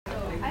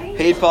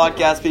Hey,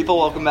 podcast people,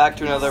 welcome back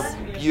to another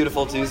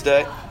beautiful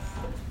Tuesday.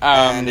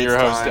 I'm your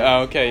host.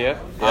 Okay, yeah.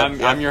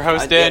 I'm your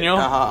host, Daniel.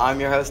 I'm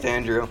your host,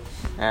 Andrew.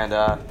 And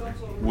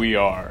we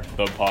are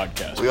the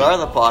podcast. We are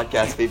the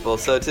podcast people.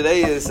 So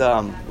today is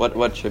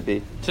what should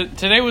be?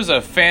 Today was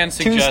a fan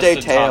suggested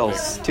Tuesday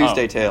Tales. topic.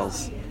 Tuesday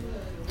Tales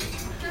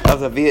of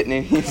the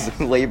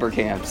Vietnamese labor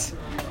camps.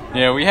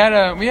 Yeah, we had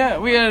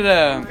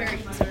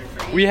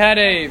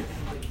a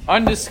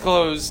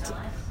undisclosed.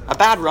 A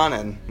bad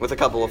run-in with a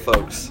couple of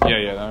folks.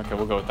 Yeah. Okay,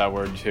 we'll go with that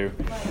word too.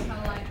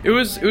 It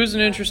was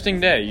an interesting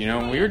day. You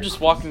know, we were just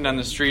walking down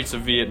the streets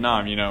of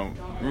Vietnam. You know,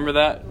 remember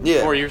that?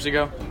 Yeah. 4 years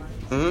ago.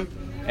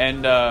 Mm-hmm.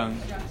 And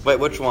wait,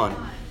 which one?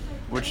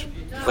 Which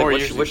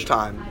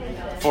time?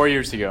 4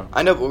 years ago.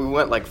 I know, but we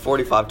went like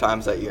 45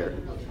 times that year.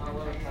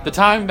 The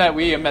time that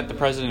we met the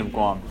president of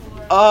Guam.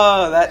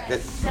 Oh, that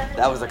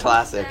was a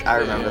classic. I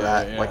remember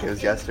that like it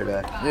was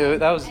yesterday. Yeah,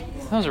 that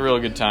was a real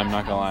good time,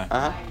 not gonna lie.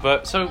 Uh-huh.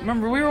 But so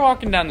remember, we were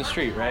walking down the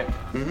street, right?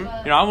 Mm-hmm.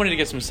 You know, I wanted to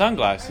get some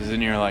sunglasses,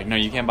 and you're like, "No,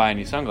 you can't buy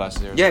any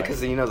sunglasses." Yeah, because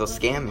they'll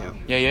scam you.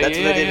 Yeah. That's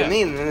what they did to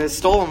me, and then they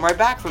stole them right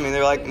back from me.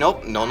 They're like,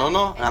 "Nope, no,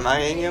 I'm not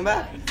getting them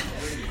back."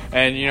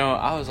 And you know,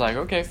 I was like,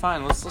 "Okay,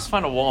 fine. Let's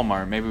find a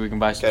Walmart. Maybe we can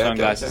buy some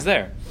sunglasses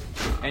there."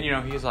 And you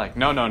know, he's like,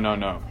 "No.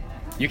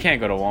 You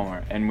can't go to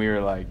Walmart." And we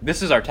were like,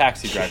 "This is our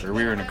taxi driver."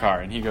 We were in a car,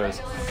 and he goes,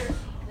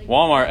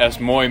 "Walmart es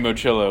muy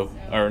mochilo."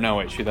 Or no,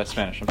 wait, shoot, that's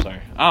Spanish. I'm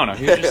sorry. I don't know.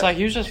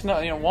 He was just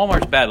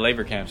Walmart's bad,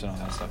 labor camps and all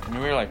that stuff. And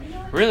we were like,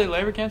 "Really,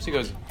 labor camps?" He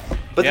goes,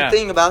 But yeah. The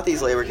thing about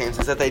these labor camps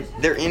is that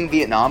they're in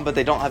Vietnam, but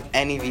they don't have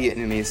any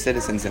Vietnamese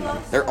citizens in them.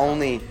 They're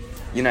only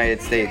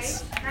United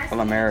States of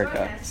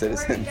America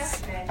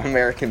citizens,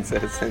 American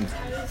citizens.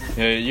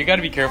 Yeah, you got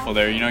to be careful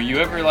there. You know, you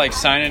ever like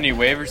sign any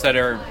waivers that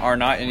are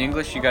not in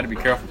English, you got to be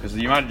careful because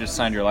you might have just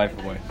signed your life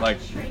away. Like,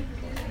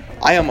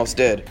 I almost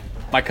did.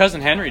 My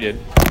cousin Henry did.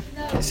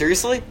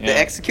 Seriously? Yeah. They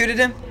executed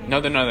him?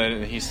 No,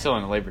 he's still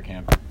in a labor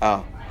camp.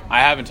 Oh. I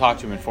haven't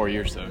talked to him in 4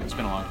 years, though. It's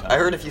been a long time. I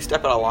heard if you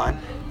step out of line,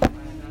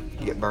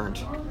 you get burned.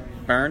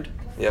 Burned?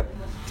 Yep.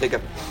 Take a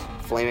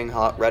flaming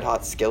hot, red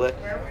hot skillet.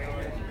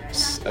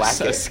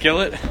 Whack A it.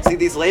 skillet? See,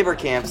 these labor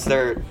camps,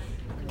 they're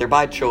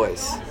by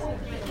choice.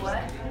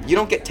 You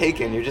don't get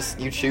taken,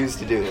 you choose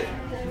to do it.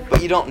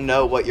 But you don't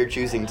know what you're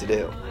choosing to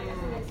do.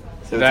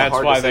 So That's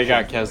why they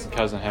decision. got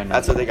cousin Henry.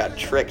 That's why they got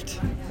tricked.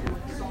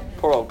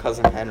 Poor old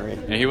cousin Henry.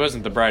 Yeah, he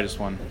wasn't the brightest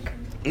one.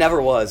 Never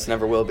was,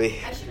 never will be.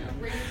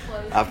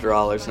 After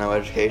all, there's no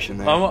education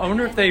there. I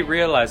wonder if they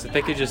realized that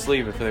they could just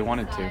leave if they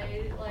wanted to.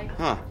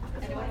 Huh.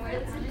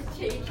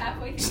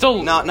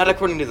 Still, Not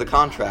according to the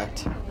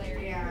contract.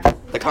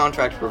 The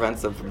contract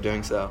prevents them from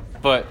doing so.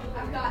 But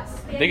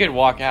they could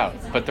walk out,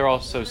 but they're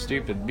all so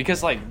stupid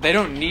because like they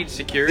don't need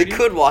security. They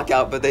could walk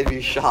out, but they'd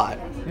be shot.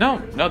 No,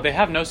 they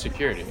have no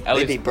security.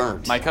 They'd be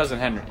burnt. My cousin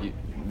Henry,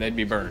 they'd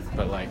be burned,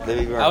 but like They'd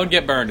be burned. I would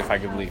get burned if I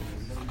could leave.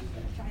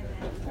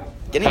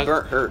 Getting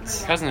burnt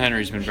hurts. Cousin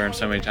Henry's been burned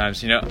so many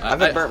times, you know. I've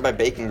been burnt by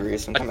bacon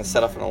grease. I'm trying to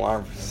set off an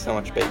alarm for so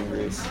much bacon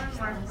grease.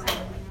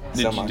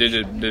 Did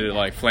it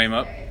like flame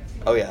up?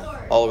 Oh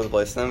yeah, all over the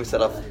place. Then we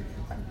set off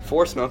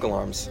 4 smoke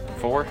alarms.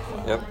 4?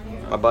 Yep,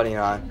 my buddy and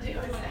I,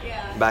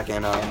 back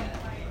in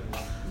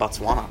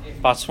Botswana.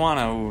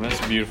 Botswana, ooh, that's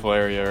a beautiful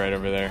area right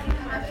over there.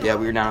 Yeah,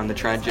 we were down in the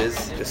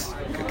trenches, just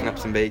cooking up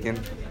some bacon.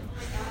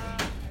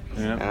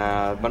 Yeah.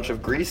 And a bunch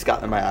of grease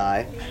got in my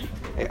eye.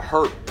 It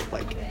hurt,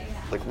 like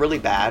really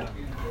bad.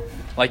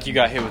 Like you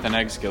got hit with an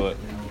egg skillet.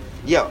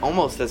 Yeah,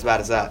 almost as bad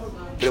as that.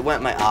 But it went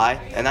in my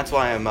eye, and that's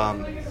why I'm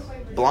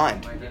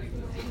blind.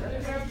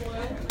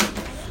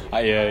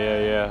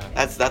 Yeah.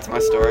 That's my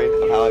story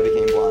of how I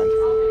became blind.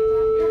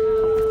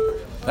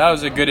 That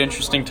was a good,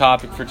 interesting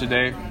topic for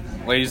today.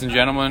 Ladies and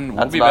gentlemen, we'll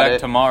That's be about back it.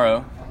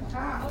 tomorrow.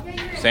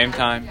 Same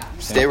time.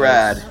 Stay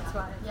rad.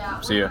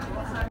 See ya.